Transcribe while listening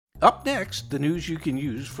Up next, the news you can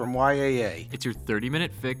use from YAA. It's your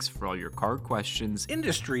 30-minute fix for all your car questions,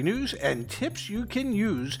 Industry news and tips you can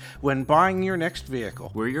use when buying your next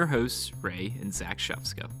vehicle. We're your hosts, Ray and Zach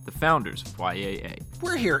Shefska, the founders of YAA.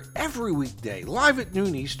 We're here every weekday, live at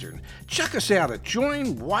noon Eastern. Check us out at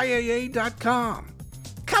joinyaa.com.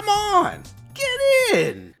 Come on, get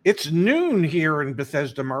in! It's noon here in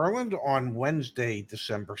Bethesda, Maryland on Wednesday,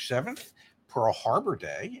 December 7th. Pearl Harbor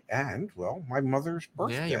Day, and, well, my mother's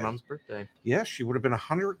birthday. Yeah, your mom's birthday. Yes, she would have been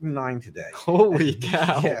 109 today. Holy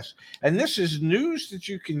cow. Yes, and this is news that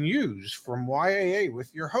you can use from YAA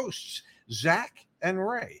with your hosts, Zach and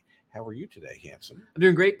Ray. How are you today, Hanson? I'm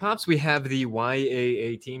doing great, Pops. We have the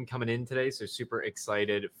YAA team coming in today, so super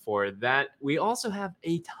excited for that. We also have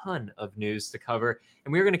a ton of news to cover,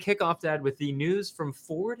 and we're going to kick off, Dad, with the news from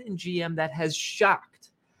Ford and GM that has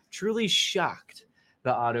truly shocked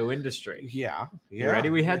the auto industry. Yeah. You ready?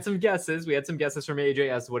 We had some guesses. We had some guesses from AJ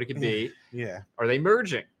as to what it could be. Yeah. Are they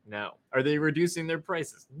merging? No. Are they reducing their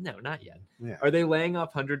prices? No, not yet. Yeah. Are they laying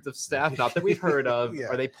off hundreds of staff? Not that we've heard of. Yeah.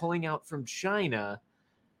 Are they pulling out from China?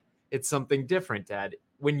 It's something different, Dad.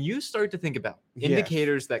 When you start to think about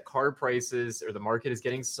indicators that car prices or the market is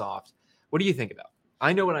getting soft, what do you think about?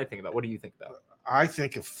 I know what I think about. What do you think about? I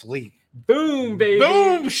think of fleet. Boom, baby.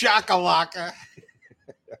 Boom, shakalaka.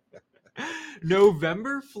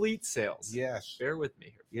 November fleet sales. Yes. Bear with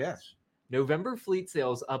me here. Yes. November fleet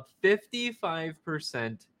sales up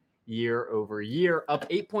 55% year over year, up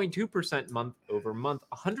 8.2% month over month.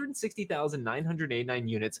 160,989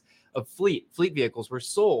 units of fleet vehicles were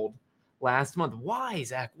sold last month. Why,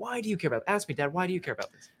 Zach? Why do you care about? Ask me, Dad. Why do you care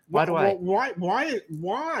about this? Why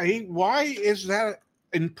is that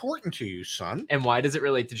important to you, son? And why does it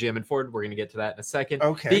relate to GM and Ford? We're going to get to that in a second.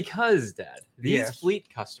 Okay. Because, Dad, these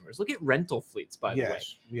fleet customers, look at rental fleets, by the way.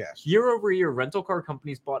 Yes. Year over year, rental car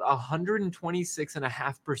companies bought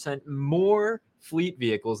 126.5% more fleet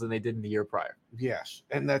vehicles than they did in the year prior. Yes.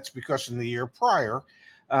 And that's because in the year prior,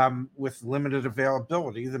 with limited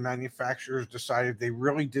availability, the manufacturers decided they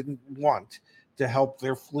really didn't want to help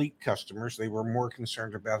their fleet customers. They were more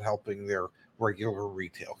concerned about helping their regular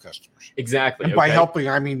retail customers. Exactly. And by helping,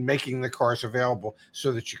 I mean making the cars available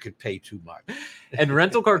so that you could pay too much. And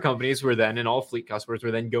rental car companies were then, and all fleet customers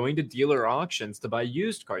were then going to dealer auctions to buy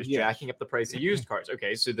used cars, jacking up the price of used cars.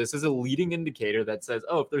 Okay, so this is a leading indicator that says,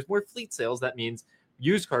 oh, if there's more fleet sales, that means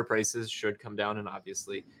used car prices should come down. And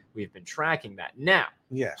obviously, we've been tracking that. Now,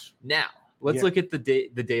 let's look at the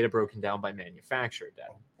data broken down by manufacturer, Dad.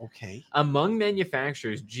 Okay. Among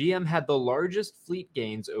manufacturers, GM had the largest fleet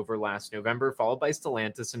gains over last November, followed by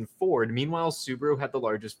Stellantis and Ford. Meanwhile, Subaru had the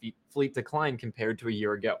largest fleet decline compared to a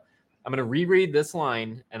year ago. I'm going to reread this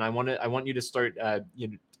line, and I want you to start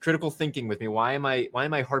critical thinking with me. Why am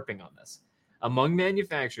I harping on this? Among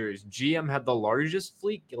manufacturers, GM had the largest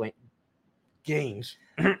fleet gains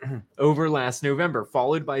over last November,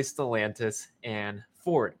 followed by Stellantis and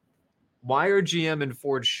Ford. Why are GM and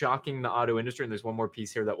Ford shocking the auto industry? And there's one more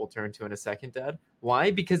piece here that we'll turn to in a second, Dad.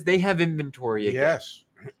 Why? Because they have inventory again. Yes.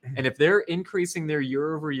 And if they're increasing their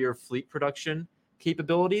year-over-year fleet production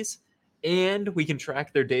capabilities, and we can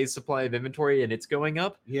track their days supply of inventory and it's going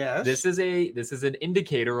up, this is an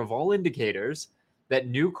indicator of all indicators that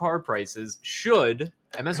new car prices should,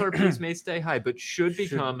 MSRPs may stay high, but should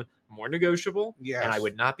become more negotiable. Yes. And I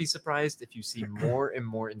would not be surprised if you see more and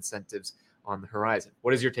more incentives on the horizon.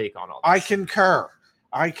 What is your take on all this?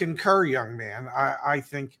 I concur, young man. I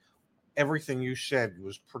think everything you said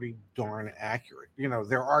was pretty darn accurate. You know,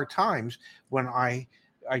 there are times when I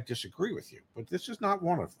disagree with you, but this is not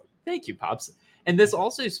one of them. Thank you, Pops. And this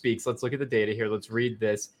also speaks, let's look at the data here. Let's read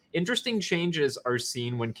this. Interesting changes are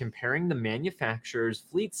seen when comparing the manufacturer's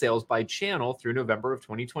fleet sales by channel through November of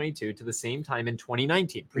 2022 to the same time in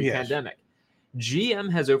 2019, pre-pandemic. GM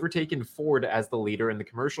has overtaken Ford as the leader in the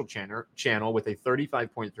commercial channel with a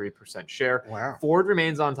 35.3% share. Wow. Ford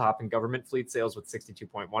remains on top in government fleet sales with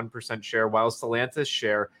 62.1% share, while Stellantis'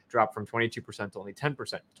 share dropped from 22% to only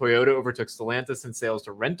 10%. Toyota overtook Stellantis in sales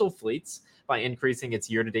to rental fleets by increasing its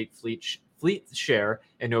year-to-date fleet share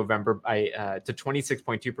in November to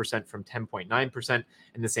 26.2% from 10.9%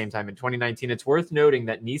 in the same time in 2019. It's worth noting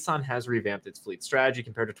that Nissan has revamped its fleet strategy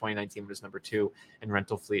compared to 2019, which was number 2 in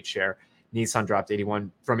rental fleet share. Nissan dropped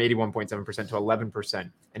from 81.7% to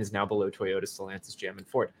 11% and is now below Toyota, Stellantis, GM, and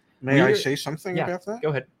Ford. May I say something about that?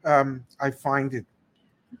 Go ahead. I find it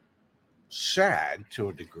sad to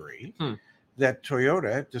a degree that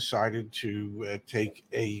Toyota decided to take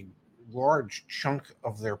a large chunk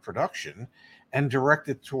of their production and direct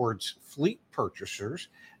it towards fleet purchasers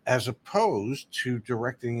as opposed to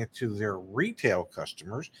directing it to their retail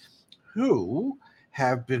customers who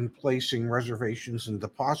have been placing reservations and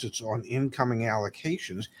deposits on incoming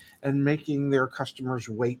allocations and making their customers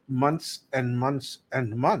wait months and months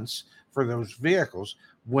and months for those vehicles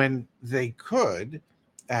when they could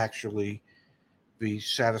actually be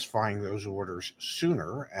satisfying those orders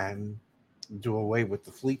sooner and do away with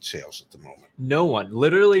the fleet sales at the moment.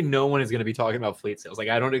 Literally no one is going to be talking about fleet sales. Like,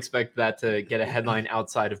 I don't expect that to get a headline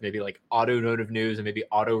outside of maybe like Automotive News and maybe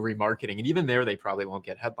Auto Remarketing. And even there, they probably won't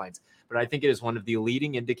get headlines. But I think it is one of the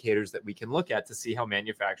leading indicators that we can look at to see how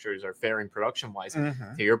manufacturers are faring production wise.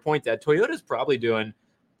 Mm-hmm. To your point, that Toyota's probably doing,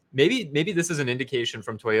 maybe this is an indication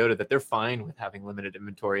from Toyota that they're fine with having limited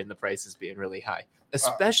inventory and the prices being really high,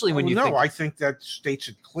 especially when you think, I think that states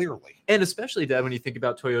it clearly. and especially, Dad, when you think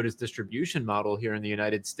about Toyota's distribution model here in the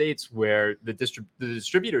United States, where the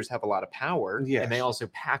distributors have a lot of power, Yes. and they also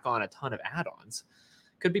pack on a ton of add-ons,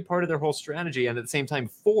 could be part of their whole strategy. And at the same time,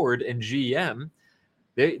 Ford and GM,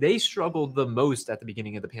 they struggled the most at the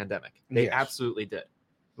beginning of the pandemic. They Yes. absolutely did.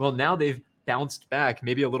 Well, now they've bounced back,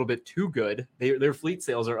 maybe a little bit too good. Their fleet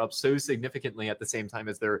sales are up so significantly at the same time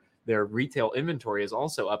as their retail inventory is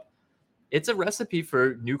also up. It's a recipe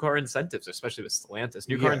for new car incentives, especially with Stellantis,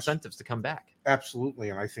 new car Yes. incentives to come back. Absolutely,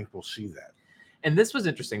 and I think we'll see that. And this was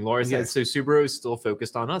interesting. Laura said, Yes. so Subaru is still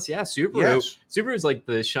focused on us. Yeah, Subaru is like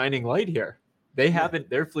the shining light here. They haven't,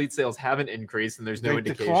 their fleet sales haven't increased, and there's no They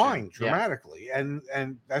indication. declined Yeah. dramatically, and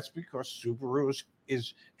that's because Subaru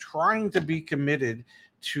is trying to be committed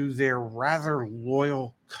to their rather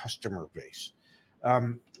loyal customer base.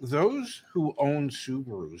 Those who own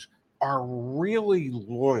Subarus are really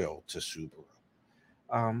loyal to Subaru,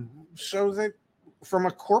 so that from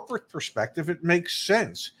a corporate perspective, it makes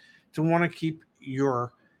sense to want to keep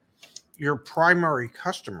your primary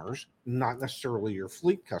customers, not necessarily your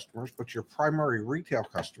fleet customers, but your primary retail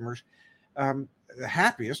customers, the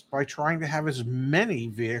happiest by trying to have as many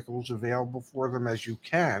vehicles available for them as you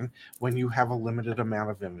can when you have a limited amount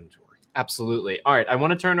of inventory. Absolutely. All right. I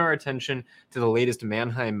want to turn our attention to the latest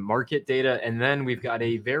Manheim market data. And then we've got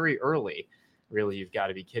a very early, really, you've got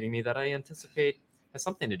to be kidding me, that I anticipate has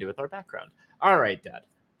something to do with our background. All right, Dad.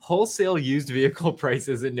 Wholesale used vehicle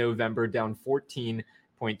prices in November down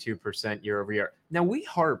 14.2% year over year. Now, we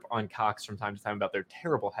harp on Cox from time to time about their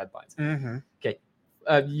terrible headlines. Mm-hmm. Okay.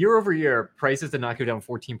 Year over year, prices did not go down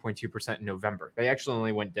 14.2% in November. They actually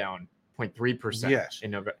only went down 0.3% Yes.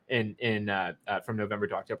 in November, from November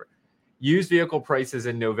to October. Used vehicle prices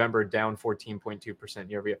in November down 14.2%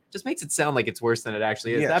 year over year. Just makes it sound like it's worse than it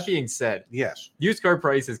actually is. Yes. That being said, Yes. used car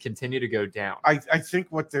prices continue to go down. I think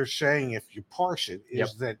what they're saying, if you parse it,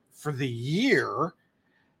 is that for the year,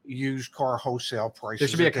 used car wholesale prices There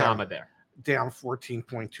should be a down, comma there. down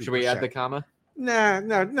 14.2%. Should we add the comma? No.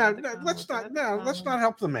 Let's not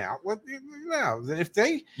help them out. No, if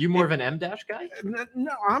they, You more of an M dash guy?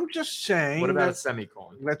 no, I'm just saying. What about a that,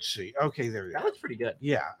 semicolon? let's see. Okay, there you That go. looks pretty good.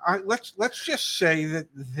 Yeah, let's just say that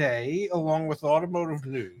they, along with Automotive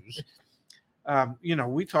News,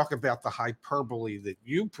 we talk about the hyperbole that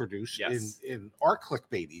you produce Yes. in our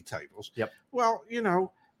clickbaity titles. Yep. Well,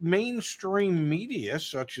 mainstream media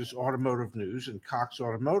such as Automotive News and Cox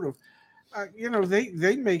Automotive,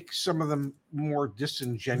 they make some of the more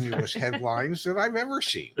disingenuous headlines that I've ever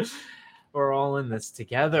seen. We're all in this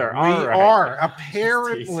together. We All right. are.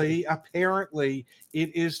 Just Apparently,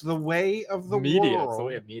 it is the way of the media. world It's the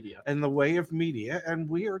way of media. and the way of media, and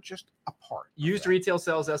we are just a part. of Used that. retail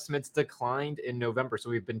sales estimates declined in November. So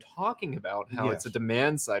we've been talking about how it's a Yes.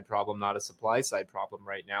 demand side problem, not a supply side problem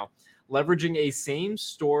right now. Leveraging a same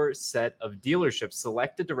store set of dealerships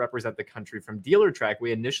selected to represent the country from DealerTrack,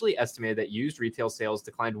 we initially estimated that used retail sales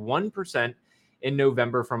declined 1% in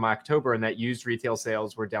November from October, and that used retail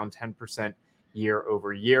sales were down 10% year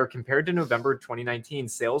over year. Compared to November 2019,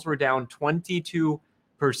 sales were down 22%.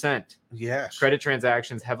 Yes. Credit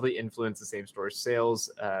transactions heavily influence the same store sales.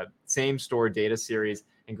 Same store data series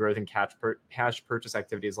and growth in cash purchase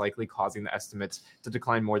activity is likely causing the estimates to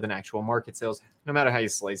decline more than actual market sales. No matter how you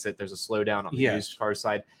slice it, there's a slowdown on the Yes. used car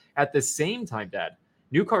side. At the same time, Dad,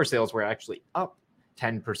 new car sales were actually up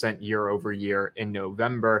 10% year over year in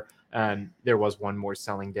November. There was one more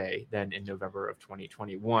selling day than in November of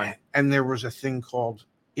 2021. And there was a thing called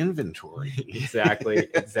inventory. Exactly.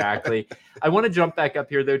 I want to jump back up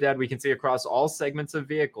here, though, Dad. We can see across all segments of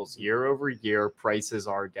vehicles, year over year, prices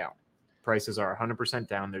are down. Prices are 100%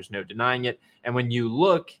 down. There's no denying it. And when you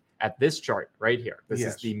look at this chart right here, this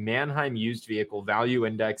Yes. is the Manheim Used Vehicle Value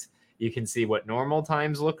Index. You can see what normal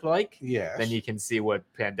times look like. Yes. Then you can see what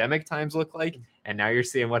pandemic times look like. And now you're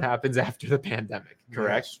seeing what happens after the pandemic,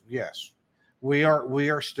 correct? Yes. We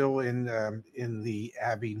are still in the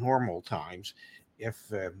abnormal times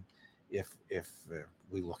if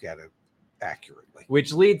we look at it accurately.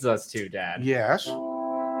 Which leads us to, Dad. Yes.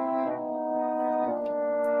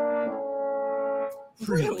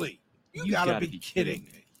 Really? You gotta be kidding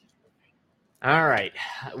me. All right.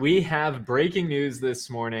 We have breaking news this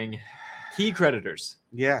morning. Key creditors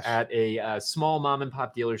Yes. at a small mom and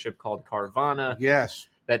pop dealership called Carvana Yes.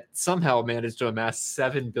 that somehow managed to amass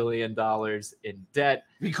 $7 billion in debt.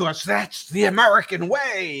 Because that's the American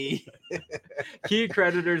way. Key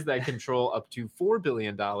creditors that control up to $4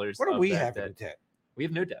 billion. What do we have in debt? We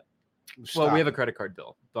have no debt. Stop. Well, we have a credit card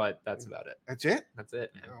bill, but that's about it. That's it? That's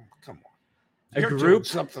it, man. Oh, come on. A You're group- doing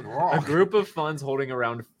something wrong. A group of funds holding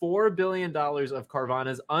around $4 billion of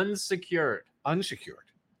Carvana's unsecured. Unsecured.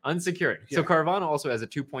 So Yeah. Carvana also has a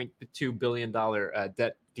 $2.2 billion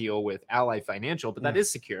debt deal with Ally Financial, but that is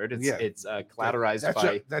secured. It's collateralized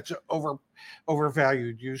by. That's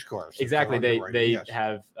overvalued used cars. Exactly. They Yes.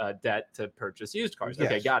 have debt to purchase used cars. Yes.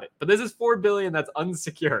 Okay, got it. But this is $4 billion that's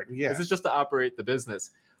unsecured. Yes. This is just to operate the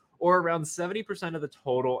business. Or around 70% of the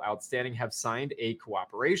total outstanding have signed a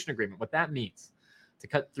cooperation agreement. What that means, to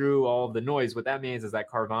cut through all of the noise, what that means is that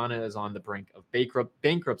Carvana is on the brink of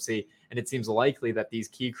bankruptcy, and it seems likely that these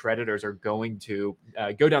key creditors are going to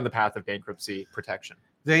go down the path of bankruptcy protection.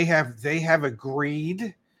 They have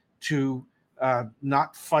agreed to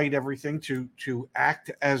not fight everything, to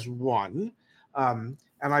act as one. And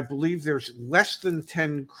I believe there's less than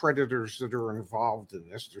 10 creditors that are involved in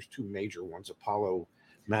this. There's two major ones, Apollo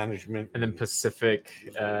Management. And then Pacific,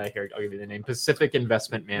 here, I'll give you the name, Pacific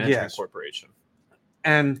Investment Management Yes. Corporation.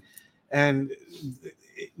 And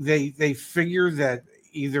they figure that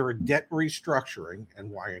either a debt restructuring,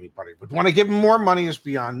 and why anybody would want to give them more money is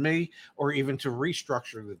beyond me, or even to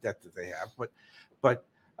restructure the debt that they have. But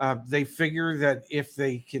they figure that if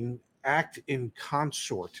they can act in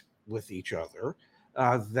consort with each other,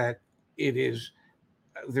 that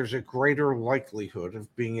there's a greater likelihood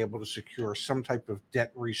of being able to secure some type of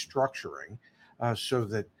debt restructuring, so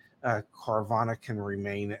that Carvana can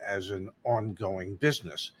remain as an ongoing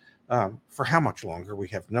business. For how much longer, we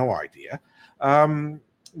have no idea.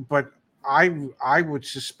 But I would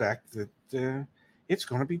suspect that it's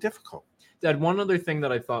going to be difficult. Dad, one other thing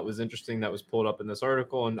that I thought was interesting that was pulled up in this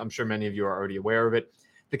article, and I'm sure many of you are already aware of it,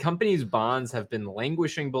 the company's bonds have been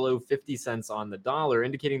languishing below 50 cents on the dollar,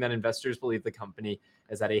 indicating that investors believe the company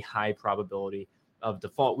is at a high probability of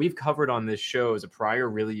default. We've covered on this show as a prior,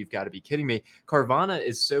 really, you've got to be kidding me. Carvana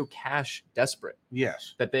is so cash desperate,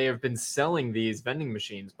 yes, that they have been selling these vending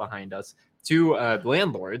machines behind us to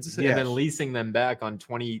landlords, yes, and then leasing them back on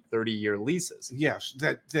 20, 30-year leases. Yes,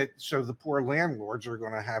 so the poor landlords are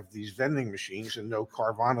going to have these vending machines and no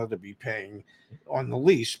Carvana to be paying on the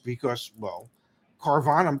lease because, well,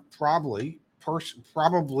 Carvana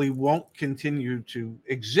probably won't continue to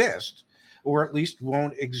exist, or at least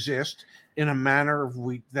won't exist in a manner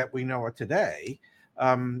that we know it today.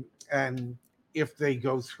 And if they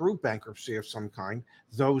go through bankruptcy of some kind,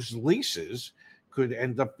 those leases could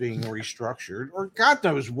end up being restructured, or God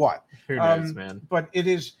knows what. Who knows, man? But it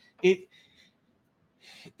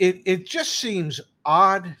just seems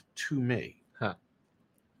odd to me. Huh.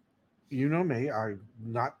 You know me, I'm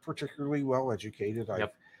not particularly well educated.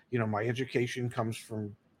 Yep. My education comes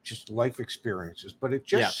from just life experiences, but it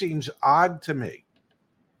just seems odd to me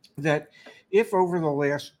that if over the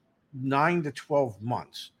last 9 to 12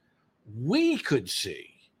 months, we could see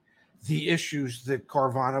the issues that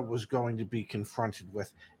Carvana was going to be confronted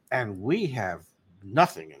with, and we have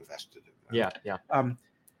nothing invested in them. Yeah.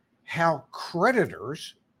 How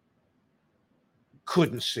creditors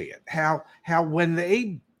couldn't see it. How when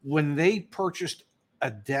they purchased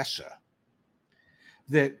ADESA,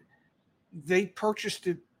 that they purchased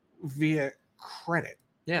it via credit.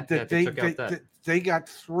 Yeah. That they took out that. they got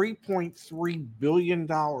 $3.3 billion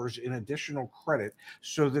in additional credit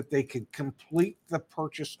so that they could complete the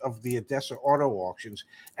purchase of the ADESA auto auctions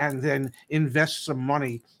and then invest some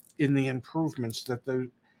money in the improvements that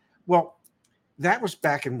that was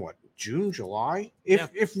back in what, June, July?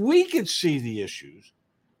 If we could see the issues,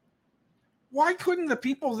 why couldn't the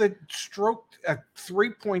people that stroked a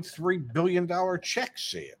 $3.3 billion check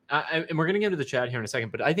see it? And we're going to get into the chat here in a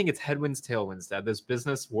second, but I think it's headwinds, tailwinds, Dad. This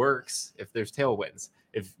business works if there's tailwinds,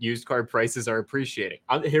 if used car prices are appreciating.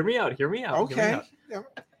 Hear me out. Okay. Yeah.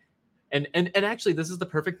 And actually, this is the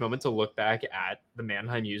perfect moment to look back at the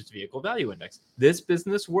Manheim Used Vehicle Value Index. This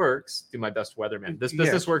business works, do my best weatherman. This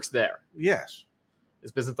business works there. Yes.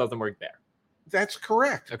 This business doesn't work there. That's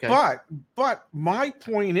correct. Okay. But my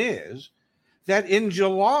point is that in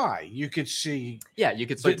July you could see Yeah, you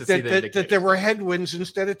could start to see that there were headwinds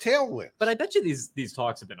instead of tailwinds. But I bet you these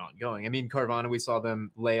talks have been ongoing. I mean, Carvana, we saw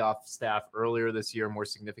them lay off staff earlier this year, more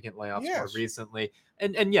significant layoffs more Yes. recently.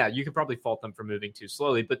 And yeah, you could probably fault them for moving too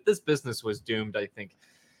slowly, but this business was doomed, I think,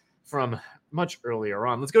 from much earlier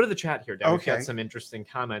on. Let's go to the chat here, Dan. We've Okay. got some interesting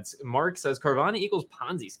comments. Mark says Carvana equals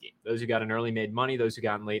Ponzi scheme. Those who got in early made money, those who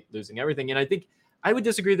got in late losing everything. And I think I would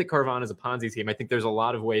disagree that Carvana is a Ponzi scheme. I think there's a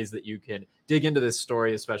lot of ways that you can dig into this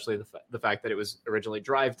story, especially the fact that it was originally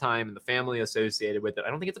Drive Time and the family associated with it.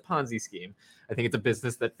 I don't think it's a Ponzi scheme. I think it's a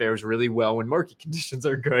business that fares really well when market conditions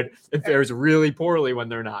are good and fares really poorly when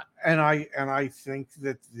they're not. And I think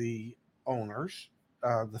that the owners,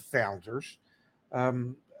 the founders,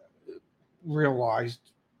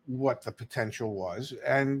 realized what the potential was,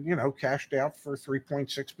 and cashed out for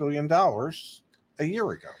 $3.6 billion a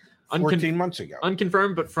year ago. 14 months ago.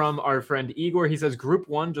 Unconfirmed, but from our friend Igor, he says Group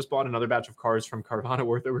 1 just bought another batch of cars from Carvana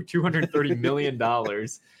worth over $230 million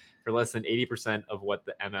for less than 80% of what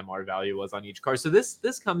the MMR value was on each car. So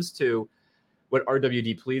this comes to what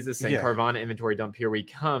RWD Please is saying, Carvana inventory dump, here we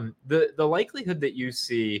come. The likelihood that you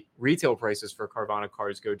see retail prices for Carvana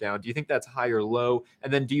cars go down, do you think that's high or low?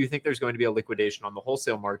 And then do you think there's going to be a liquidation on the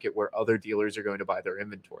wholesale market where other dealers are going to buy their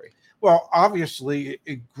inventory? Well, obviously,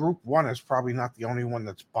 Group 1 is probably not the only one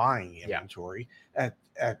that's buying inventory at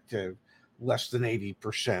less than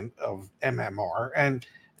 80% of MMR.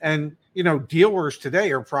 And dealers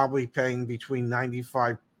today are probably paying between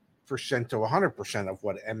 95% to 100% of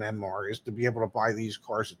what MMR is to be able to buy these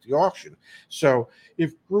cars at the auction. So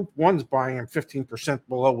if Group 1's buying them 15%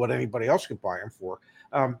 below what anybody else could buy them for,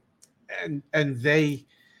 and they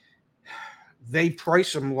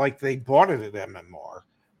price them like they bought it at MMR,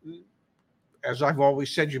 as I've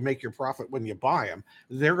always said, you make your profit when you buy them.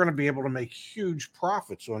 They're going to be able to make huge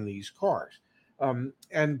profits on these cars.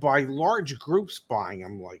 And by large groups buying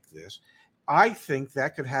them like this, I think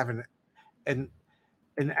that could have an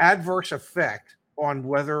adverse effect on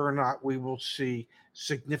whether or not we will see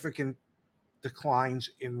significant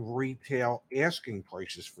declines in retail asking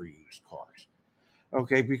prices for used cars.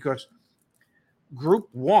 Okay, because Group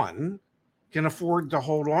 1 can afford to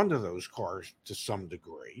hold on to those cars to some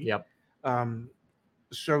degree. Yep.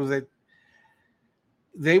 So that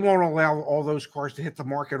they won't allow all those cars to hit the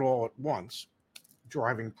market all at once,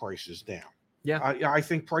 driving prices down. Yeah, I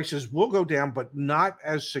think prices will go down, but not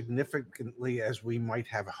as significantly as we might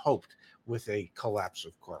have hoped with a collapse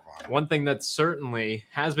of Carvana. One thing that certainly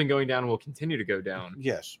has been going down and will continue to go down.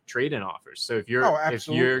 Yes, trade-in offers. So if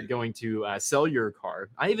you're going to sell your car,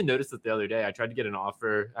 I even noticed that the other day. I tried to get an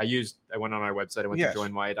offer. I went on our website. I went to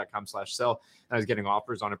joinnya.com/sell, and I was getting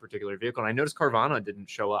offers on a particular vehicle, and I noticed Carvana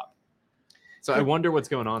didn't show up. So I wonder what's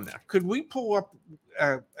going on there. Could we pull up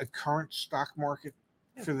a current stock market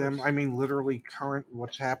for them? I mean, literally current,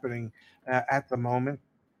 what's happening at the moment.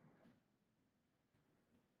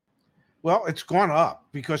 Well, it's gone up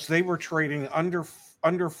because they were trading under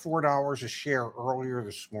 $4 a share earlier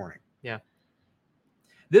this morning. Yeah.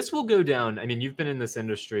 This will go down. I mean, you've been in this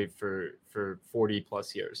industry for 40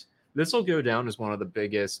 plus years. This will go down as one of the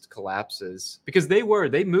biggest collapses because they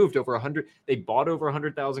moved over 100. They bought over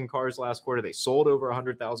 100,000 cars last quarter. They sold over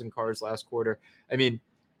 100,000 cars last quarter. I mean,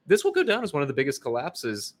 this will go down as one of the biggest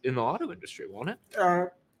collapses in the auto industry, won't it?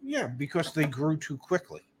 Yeah, because they grew too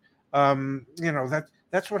quickly.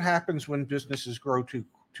 That's what happens when businesses grow too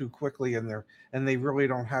quickly, and they really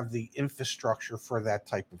don't have the infrastructure for that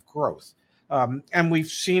type of growth. And we've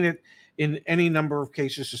seen it in any number of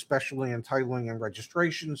cases, especially in titling and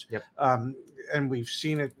registrations. Yep. And we've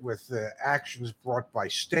seen it with the actions brought by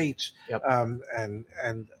states. Yep. And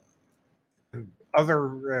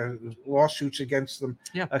other lawsuits against them.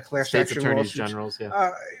 Yeah. Class States action attorneys lawsuits. generals.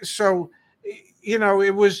 Yeah. So,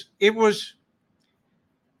 it was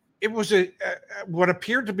what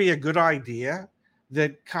appeared to be a good idea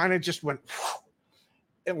that kind of just went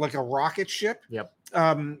like a rocket ship. Yep.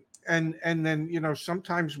 And then,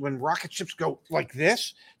 sometimes when rocket ships go like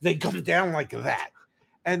this, they come down like that.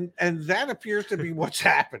 And that appears to be what's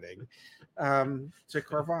happening to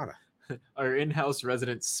Carvana. Our in-house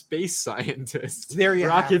resident space scientist. There you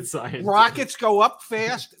rocket have it. scientist. Rockets go up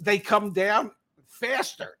fast, they come down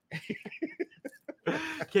faster.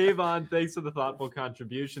 Kayvon, thanks for the thoughtful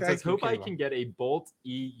contribution. Thank Says, you, hope I Kayvon. can get a Bolt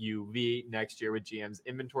EUV next year with GM's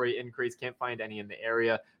inventory increase. Can't find any in the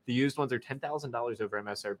area. The used ones are $10,000 over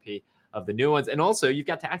MSRP of the new ones. And also, you've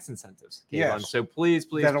got tax incentives, Kayvon. Yes. So please,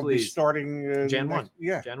 That'll be starting Jan 1.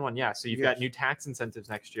 Yeah. Gen 1, yeah. So you've Yes. got new tax incentives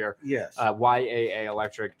next year. Yes. YAA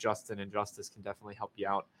Electric, Justin and Justice can definitely help you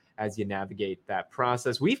out as you navigate that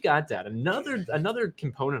process. We've got that. Another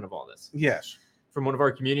component of all this. Yes. from one of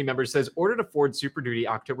our community members says, ordered a Ford Super Duty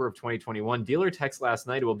October of 2021. Dealer text last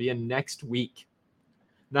night, it will be in next week.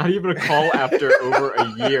 Not even a call after over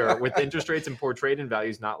a year, with interest rates and poor trade-in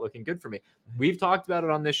values not looking good for me. We've talked about it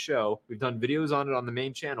on this show. We've done videos on it on the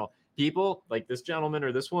main channel. People like this gentleman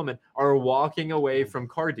or this woman are walking away from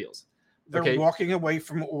car deals. They're walking away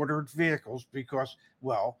from ordered vehicles because,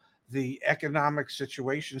 well, the economic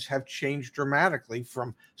situations have changed dramatically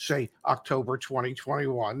from, say, October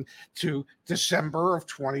 2021 to December of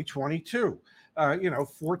 2022.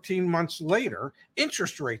 14 months later,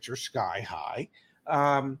 interest rates are sky high.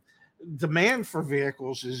 Demand for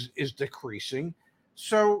vehicles is decreasing.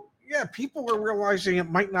 So, yeah, people are realizing it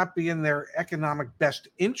might not be in their economic best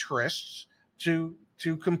interests to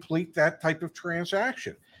complete that type of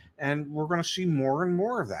transaction. And we're going to see more and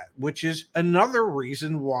more of that, which is another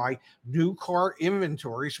reason why new car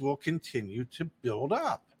inventories will continue to build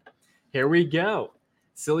up. Here we go.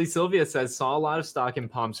 Silly Sylvia says, saw a lot of stock in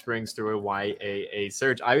Palm Springs through a YAA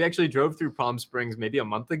search. I actually drove through Palm Springs maybe a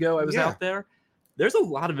month ago. I was out there. There's a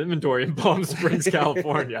lot of inventory in Palm Springs,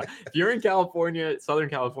 California. If you're in California, Southern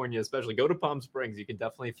California especially, go to Palm Springs. You can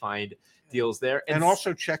definitely find deals there. And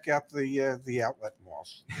also check out the outlet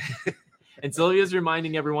malls. And Sylvia's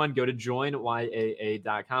reminding everyone, go to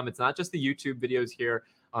joinyaa.com. It's not just the YouTube videos here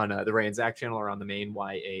on the Ray and Zach channel or on the main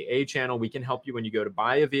YAA channel. We can help you when you go to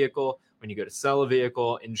buy a vehicle, when you go to sell a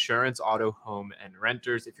vehicle, insurance, auto, home, and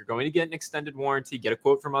renters. If you're going to get an extended warranty, get a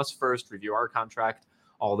quote from us first, review our contract,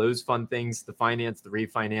 all those fun things, the finance, the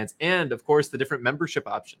refinance, and of course, the different membership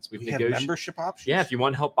options. We have membership options? Yeah, if you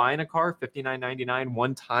want help buying a car, $59.99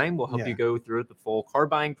 one time. We'll help you go through the full car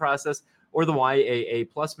buying process. Or the YAA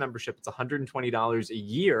Plus membership, it's $120 a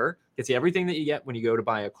year. Gets you everything that you get when you go to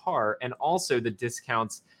buy a car, and also the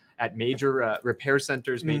discounts at major repair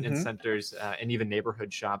centers, maintenance centers, and even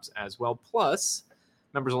neighborhood shops as well. Plus,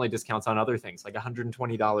 members only discounts on other things, like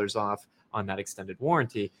 $120 off on that extended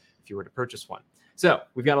warranty if you were to purchase one. So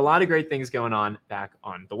we've got a lot of great things going on back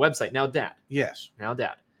on the website. Now, Dad. Yes. Now,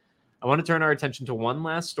 Dad, I want to turn our attention to one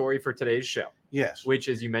last story for today's show. Yes. Which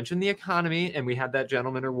is, you mentioned the economy, and we had that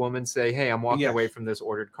gentleman or woman say, hey, I'm walking away from this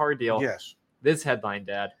ordered car deal. Yes. This headline,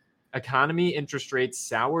 Dad. Economy, interest rates,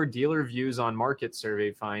 sour dealer views on market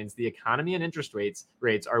survey finds the economy and interest rates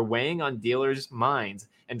are weighing on dealers' minds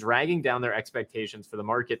and dragging down their expectations for the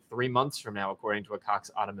market 3 months from now, according to a Cox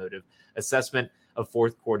Automotive assessment of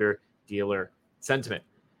fourth quarter dealer sentiment.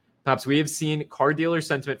 Pops, we have seen car dealer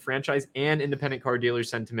sentiment, franchise and independent car dealer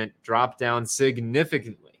sentiment drop down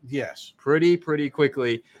significantly. Yes. Pretty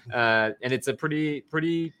quickly. And it's a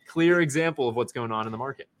pretty clear example of what's going on in the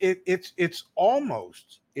market. It's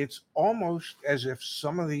almost as if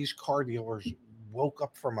some of these car dealers woke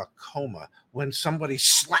up from a coma when somebody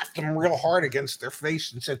slapped them real hard against their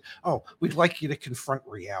face and said, oh, we'd like you to confront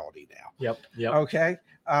reality now. Yep. Okay.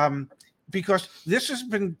 Because this has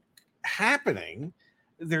been happening.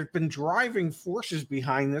 There's been driving forces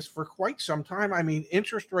behind this for quite some time. I mean,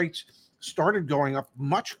 interest rates started going up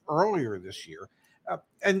much earlier this year.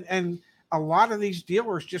 And a lot of these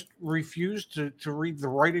dealers just refuse to read the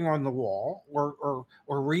writing on the wall or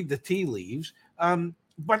read the tea leaves.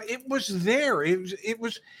 But it was there. It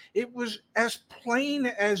was as plain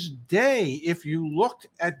as day if you looked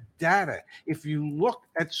at data, if you looked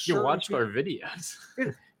at you watched our videos.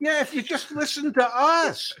 Yeah, if you just listened to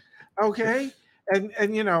us. Okay.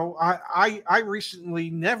 And you know, I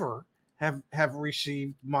recently never have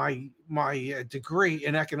received my degree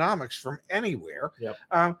in economics from anywhere. Yep.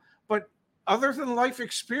 But other than life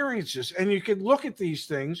experiences, and you can look at these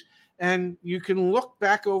things and you can look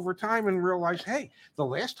back over time and realize, hey, the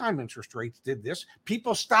last time interest rates did this,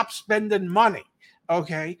 people stopped spending money.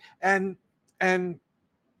 Okay. And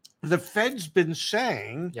the Fed's been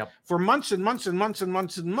saying for months and months and months and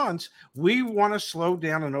months and months, we want to slow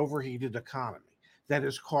down an overheated economy that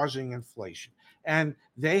is causing inflation. And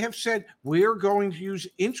they have said, we're going to use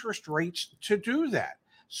interest rates to do that.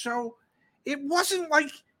 So it wasn't like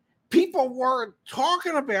people weren't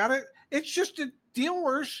talking about it. It's just that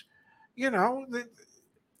dealers, you know.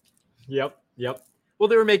 Yep. Well,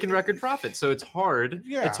 they were making record profits, so it's hard.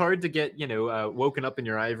 Yeah. It's hard to get, woken up in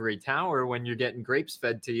your ivory tower when you're getting grapes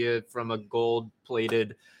fed to you from a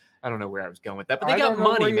gold-plated. I don't know where I was going with that, but they got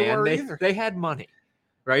money, man. They had money,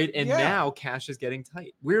 right? And now cash is getting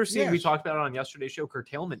tight. We're seeing. We talked about it on yesterday's show.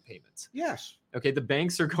 Curtailment payments. Yes. Okay, the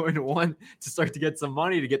banks are going to want to start to get some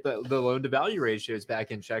money to get the loan-to-value ratios back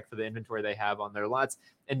in check for the inventory they have on their lots.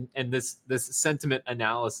 And this sentiment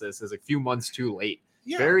analysis is a few months too late.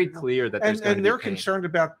 Yeah. Very clear that there's going to be they're concerned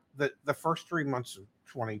about the first 3 months of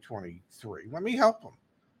 2023. Let me help them.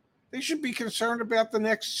 They should be concerned about the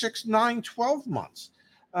next 6, 9, 12 months.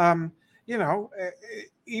 you know,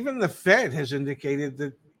 even the Fed has indicated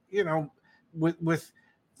that, you know, with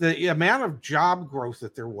the amount of job growth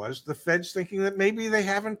that there was, the Fed's thinking that maybe they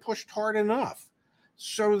haven't pushed hard enough,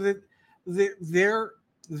 so that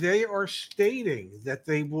they are stating that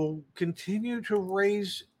they will continue to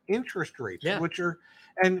raise interest rates, Yeah. which are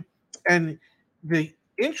and the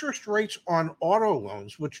interest rates on auto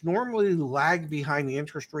loans, which normally lag behind the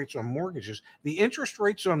interest rates on mortgages, the interest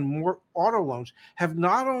rates on more auto loans have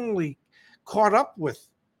not only caught up with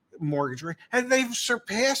mortgage rate, and they've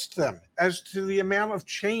surpassed them as to the amount of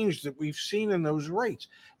change that we've seen in those rates.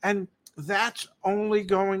 And that's only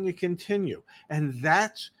going to continue. And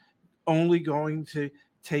that's only going to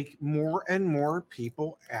take more and more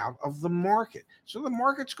people out of the market. So the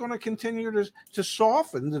market's going to continue to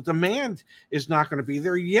soften. The demand is not going to be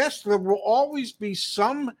there. Yes, there will always be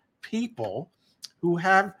some people who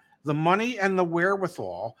have the money and the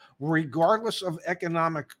wherewithal, regardless of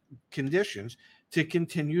economic conditions, to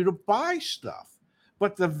continue to buy stuff.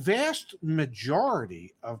 But the vast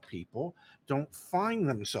majority of people don't find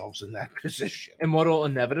themselves in that position. And what will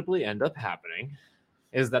inevitably end up happening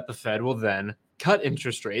is that the Fed will then cut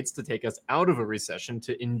interest rates to take us out of a recession,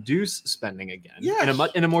 to induce spending again, Yes.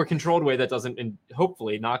 in a more controlled way that doesn't, and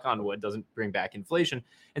hopefully, knock on wood, doesn't bring back inflation.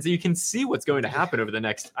 And so you can see what's going to happen over the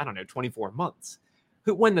next, 24 months.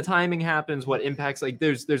 When the timing happens, what impacts, like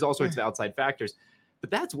there's all sorts of outside factors. But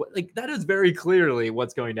that's what, like, that is very clearly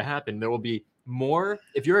what's going to happen. There will be more,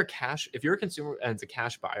 if you're a consumer and it's a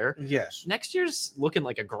cash buyer, Yes. next year's looking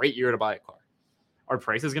like a great year to buy a car. Our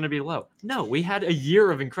price is going to be low. No, we had a year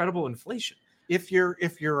of incredible inflation. If you're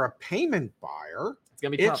a payment buyer, it's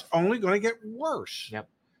going to be tough. It's only going to get worse. Yep.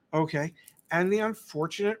 Okay. And the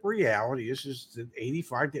unfortunate reality is that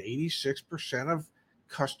 85 to 86% of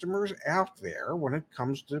customers out there, when it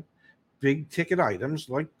comes to big ticket items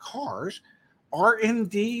like cars, are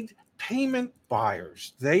indeed payment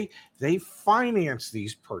buyers. They finance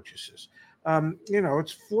these purchases.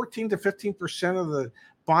 It's 14 to 15% of the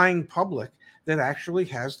buying public that actually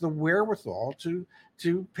has the wherewithal to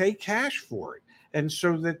pay cash for it. And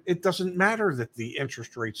so that it doesn't matter that the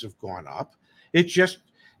interest rates have gone up. It just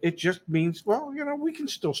means, well, we can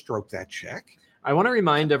still stroke that check. I want to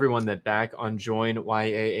remind everyone that back on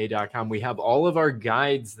joinyaa.com, we have all of our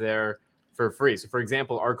guides there for free. So, for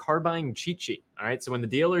example, our car buying cheat sheet. All right. So when the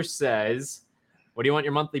dealer says, what do you want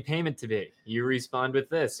your monthly payment to be? You respond with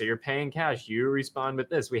this. So you're paying cash. You respond with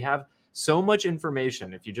this. We have so much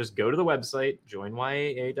information. If you just go to the website,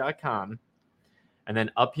 joinyaa.com, and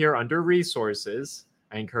then up here under resources,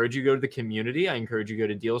 I encourage you to go to the community. I encourage you to go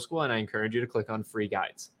to Deal School, and I encourage you to click on free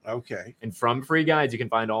guides. Okay. And from free guides, you can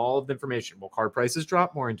find all of the information. Will car prices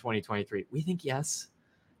drop more in 2023? We think yes.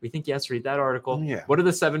 Read that article. Yeah. What are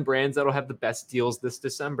the 7 brands that'll have the best deals this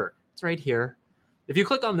December? It's right here. If you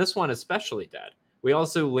click on this one, especially, Dad, we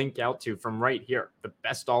also link out to, from right here, the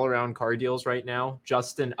best all-around car deals right now.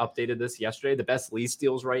 Justin updated this yesterday. The best lease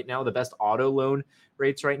deals right now. The best auto loan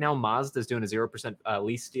rates right now. Mazda's doing a 0%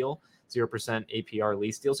 lease deal, 0% APR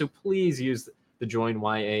lease deal. So please use the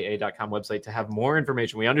joinyaa.com website to have more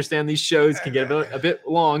information. We understand these shows can get a bit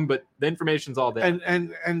long, but the information's all there.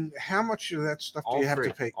 And how much of that stuff do you have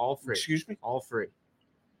to pay? All free. Excuse me? All free.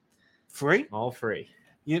 Free? All free.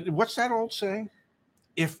 What's that old saying?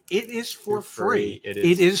 If it is for free, it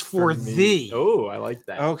is for thee. Oh, I like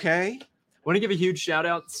that. Okay. Want to give a huge shout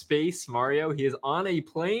out, Space Mario. He is on a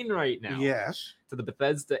plane right now. Yes. To the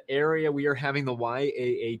Bethesda area. We are having the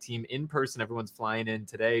YAA team in person. Everyone's flying in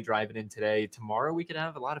today, driving in today. Tomorrow we could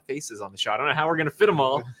have a lot of faces on the show. I don't know how we're going to fit them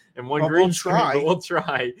all in one green screen, but we'll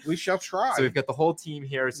try. We shall try. So we've got the whole team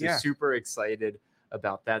here. So super excited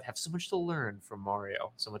about that. Have so much to learn from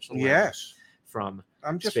Mario. So much to learn. Yes. From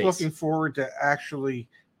I'm just Space. looking forward to actually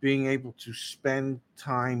being able to spend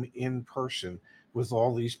time in person with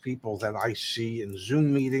all these people that I see in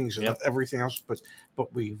Zoom meetings and everything else, but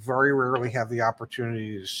we very rarely have the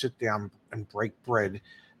opportunity to sit down and break bread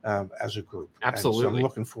as a group. Absolutely. So I'm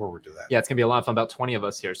looking forward to that. Yeah, it's going to be a lot of fun. About 20 of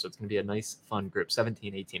us here, so it's going to be a nice, fun group,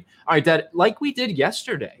 17, 18. All right, Dad, like we did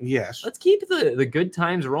yesterday. Yes. Let's keep the good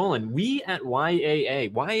times rolling. We at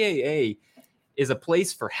YAA is a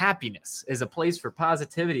place for happiness, is a place for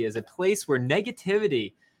positivity, is a place where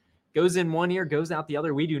negativity goes in one ear, goes out the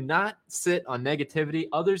other. We do not sit on negativity.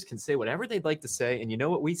 Others can say whatever they'd like to say. And you know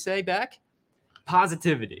what we say back?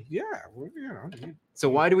 Positivity. Yeah. So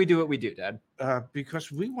why do we do what we do, Dad? Because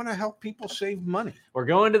we want to help people save money. We're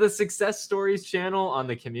going to the Success Stories channel on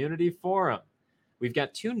the community forum. We've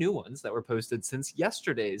got 2 new ones that were posted since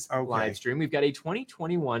yesterday's live stream. We've got a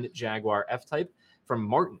 2021 Jaguar F-Type from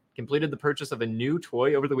Martin. Completed the purchase of a new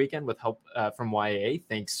toy over the weekend with help from YAA.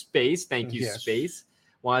 Thanks, Space. Thank you, Space.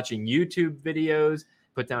 watching YouTube videos,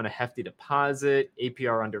 put down a hefty deposit,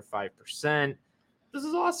 APR under 5%. This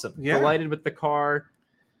is awesome. Yeah. Delighted with the car.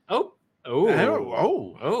 Oh.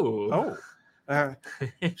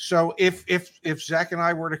 So if Zach and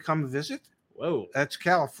I were to come visit, Whoa. that's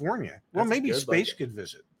California. Well, That's maybe good Space looking. could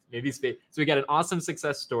visit. Maybe space. So we got an awesome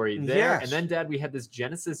success story there. Yes. And then, Dad, we had this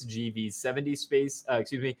Genesis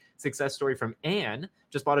GV70 success story from Anne.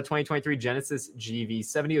 Just bought a 2023 Genesis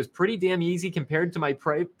GV70. It was pretty damn easy compared to my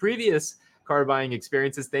previous car buying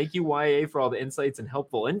experiences. Thank you, YA, for all the insights and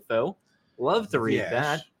helpful info. Love to read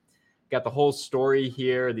that. Got the whole story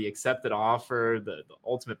here, the accepted offer, the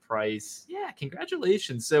ultimate price. Yeah,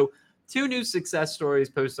 congratulations. So 2 new success stories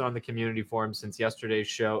posted on the community forum since yesterday's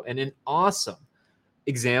show, and an awesome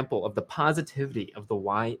example of the positivity of the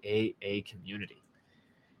YAA community.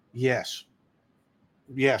 Yes,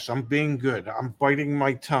 I'm being good. I'm biting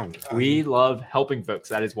my tongue. We love helping folks.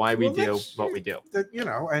 That is why we do that's what we do.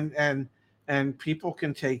 That, and people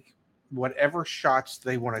can take whatever shots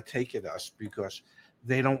they want to take at us because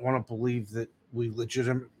they don't want to believe that we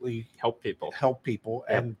legitimately Help people.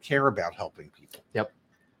 Yep. And care about helping people. Yep.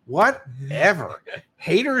 Whatever.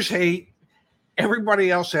 Haters hate. Everybody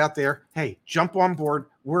else out there, hey, jump on board.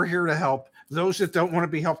 We're here to help. Those that don't want to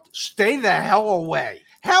be helped, stay the hell away.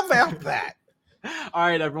 How about that? All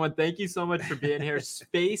right, everyone. Thank you so much for being here.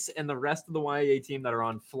 Space and the rest of the YAA team that are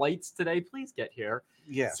on flights today, please get here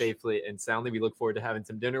safely and soundly. We look forward to having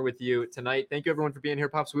some dinner with you tonight. Thank you, everyone, for being here,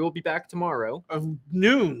 Pops. We will be back tomorrow.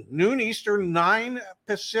 Noon Eastern, 9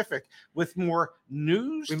 Pacific, with more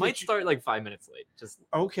news. We might start like 5 minutes late.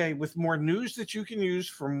 With more news that you can use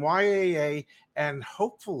from YAA and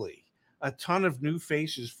hopefully a ton of new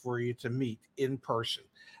faces for you to meet in person.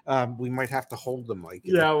 We might have to hold the mic.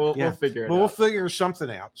 We'll figure it out. We'll figure something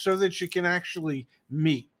out so that you can actually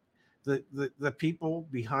meet the people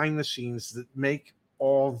behind the scenes that make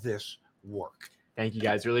all this work. Thank you,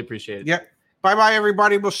 guys. Really appreciate it. Yep. Bye-bye,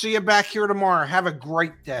 everybody. We'll see you back here tomorrow. Have a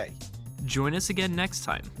great day. Join us again next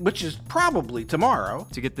time, which is probably tomorrow,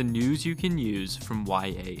 to get the news you can use from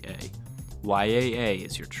YAA. YAA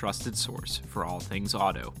is your trusted source for all things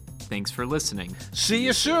auto. Thanks for listening. See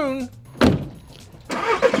you soon.